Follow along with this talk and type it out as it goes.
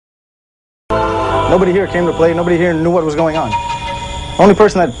Nobody here came to play. Nobody here knew what was going on. The only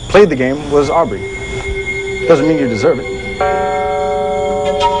person that played the game was Aubrey. Doesn't mean you deserve it.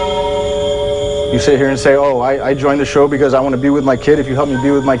 You sit here and say, oh, I joined the show because I want to be with my kid. If you help me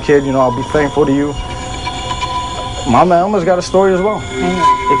be with my kid, you know, I'll be thankful to you. Mama Elma's got a story as well.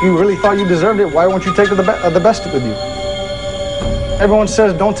 If you really thought you deserved it, why won't you take the best with you? Everyone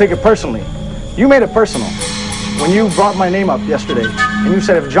says don't take it personally. You made it personal. When you brought my name up yesterday, and you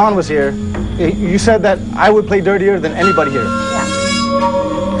said if John was here, you said that I would play dirtier than anybody here.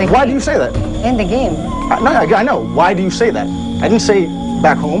 Yeah. Why do you say that? In the game. No, I know. Why do you say that? I didn't say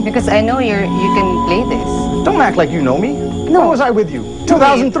back home. Because I know you can play this. Don't act like you know me. No. When was I with you?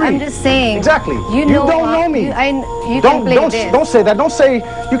 2003. I'm just saying. Exactly. You don't know me. You can play this. Don't say that. Don't say,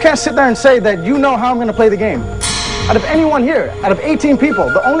 you can't sit there and say that you know how I'm going to play the game. Out of anyone here, out of 18 people,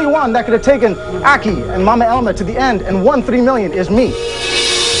 the only one that could have taken Aki and Mama Elma to the end and won $3 million is me.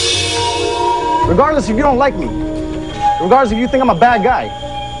 Regardless if you don't like me. Regardless if you think I'm a bad guy.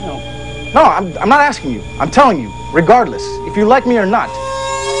 No, I'm not asking you. I'm telling you, regardless, if you like me or not.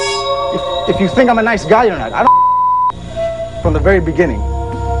 If you think I'm a nice guy or not. I don't from the very beginning.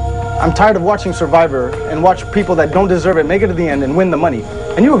 I'm tired of watching Survivor and watch people that don't deserve it make it to the end and win the money.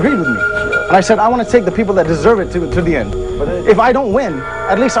 And you agreed with me. And I said, I want to take the people that deserve it to the end. But if I don't win,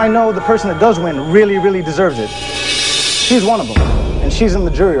 at least I know the person that does win really, really deserves it. She's one of them. And she's in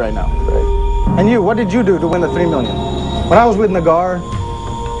the jury right now. And you, what did you do to win the $3 million? When I was with Nagar,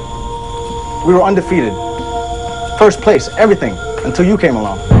 we were undefeated. First place, everything, until you came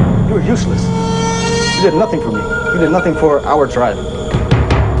along. You were useless. You did nothing for me. You did nothing for our tribe.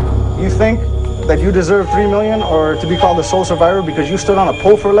 You think that you deserve $3 million or to be called the sole survivor because you stood on a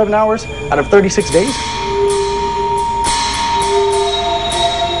pole for 11 hours out of 36 days?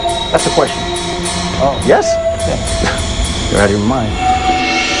 That's the question. Oh, yes? Yeah. You're out of your mind.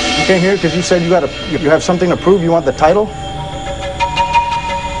 You came here because you said you have something to prove. You want the title?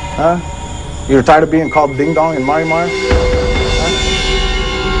 Huh? You're tired of being called Ding Dong and Mari Mar? Huh?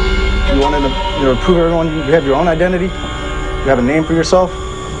 You wanted to prove everyone you have your own identity? You have a name for yourself?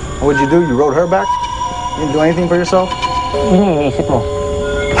 What did you do? You wrote her back? You didn't do anything for yourself?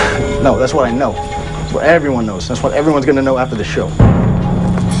 No, that's what I know. That's what everyone knows. That's what everyone's going to know after the show.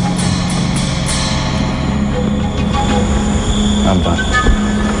 I'm done.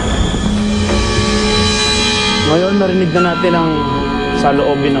 Ngayon, narinig na natin ang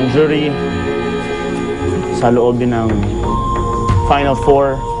saloobin ng jury, saloobin ng Final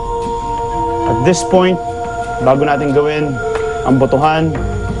Four. At this point, bago natin gawin ang botohan,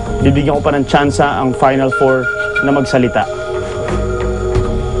 bibigyan ko pa ng tsansa ang Final Four na magsalita.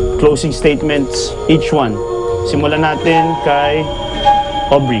 Closing statements, each one. Simulan natin kay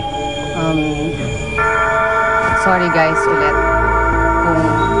Aubrey. Sorry guys ulit. Kung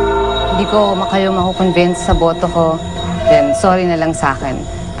hindi ko kayo makukonvince sa boto ko, then sorry na lang sa akin.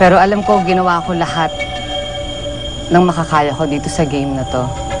 Pero alam ko, ginawa ko lahat ng makakaya ko dito sa game na to.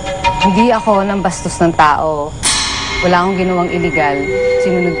 Hindi ako nang bastos ng tao. Wala akong ginawang illegal.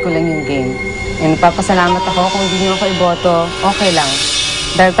 Sinunod ko lang yung game. And papasalamat ako kung hindi niyo ako iboto, okay lang.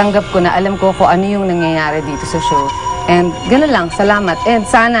 Dahil tanggap ko na alam ko kung ano yung nangyayari dito sa show. And gano'n lang, salamat. And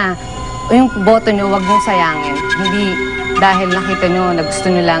sana, yung boto niyo, wag niyong sayangin. Hindi dahil nakita niyo na gusto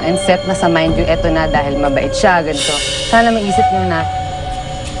niyo lang and set na sa mind yung eto na dahil mabait siya, ganito. Sana maisip niyo na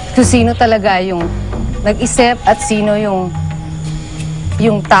kung sino talaga yung nag-isip at sino yung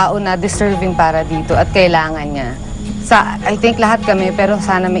tao na deserving para dito at kailangan niya. I think lahat kami, pero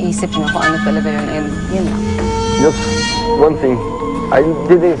sana maisip nyo kung ano talaga yun, and yun lang. Just one thing, I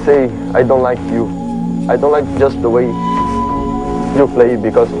didn't say I don't like you. I don't like just the way you play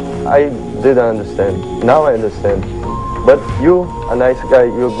because I didn't understand. Now I understand. But you, a nice guy,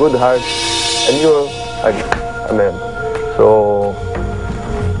 you're good heart, and you're a man. So,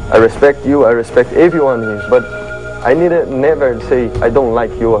 I respect you, I respect everyone here, but I never say I don't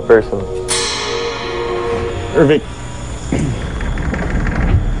like you a person. Irving.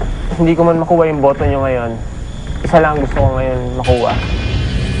 Hindi ko man makuha yung boto nyo ngayon, isa lang gusto ko ngayon makuha.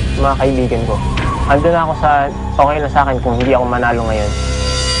 Mga kaibigan ko. Andun na ako okay na sa akin kung hindi ako manalo ngayon.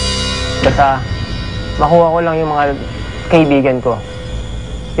 Basta, makuha ko lang yung mga kaibigan ko.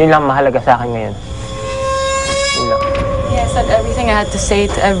 Yun lang mahalaga sa akin ngayon. Yun lang. Yeah, I said everything I had to say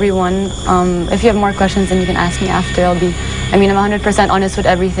to everyone. If you have more questions, then you can ask me after. I'm 100% honest with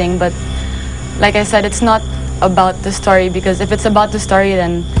everything, but like I said, it's not about the story, because if it's about the story,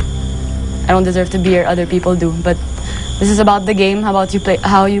 then I don't deserve to be here, other people do. But this is about the game, how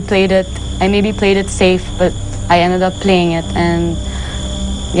you played it. I maybe played it safe, but I ended up playing it, and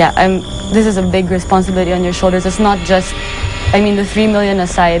yeah, this is a big responsibility on your shoulders. It's not just, the $3 million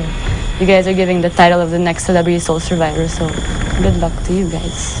aside, you guys are giving the title of the next Celebrity Soul Survivor. So good luck to you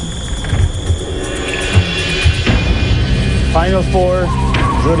guys. Final four,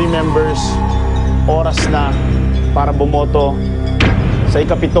 jury members, oras na para bumoto sa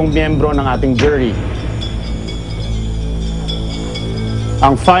ikapitong miyembro ng ating jury.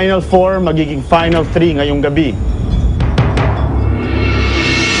 Ang final four magiging final three ngayong gabi.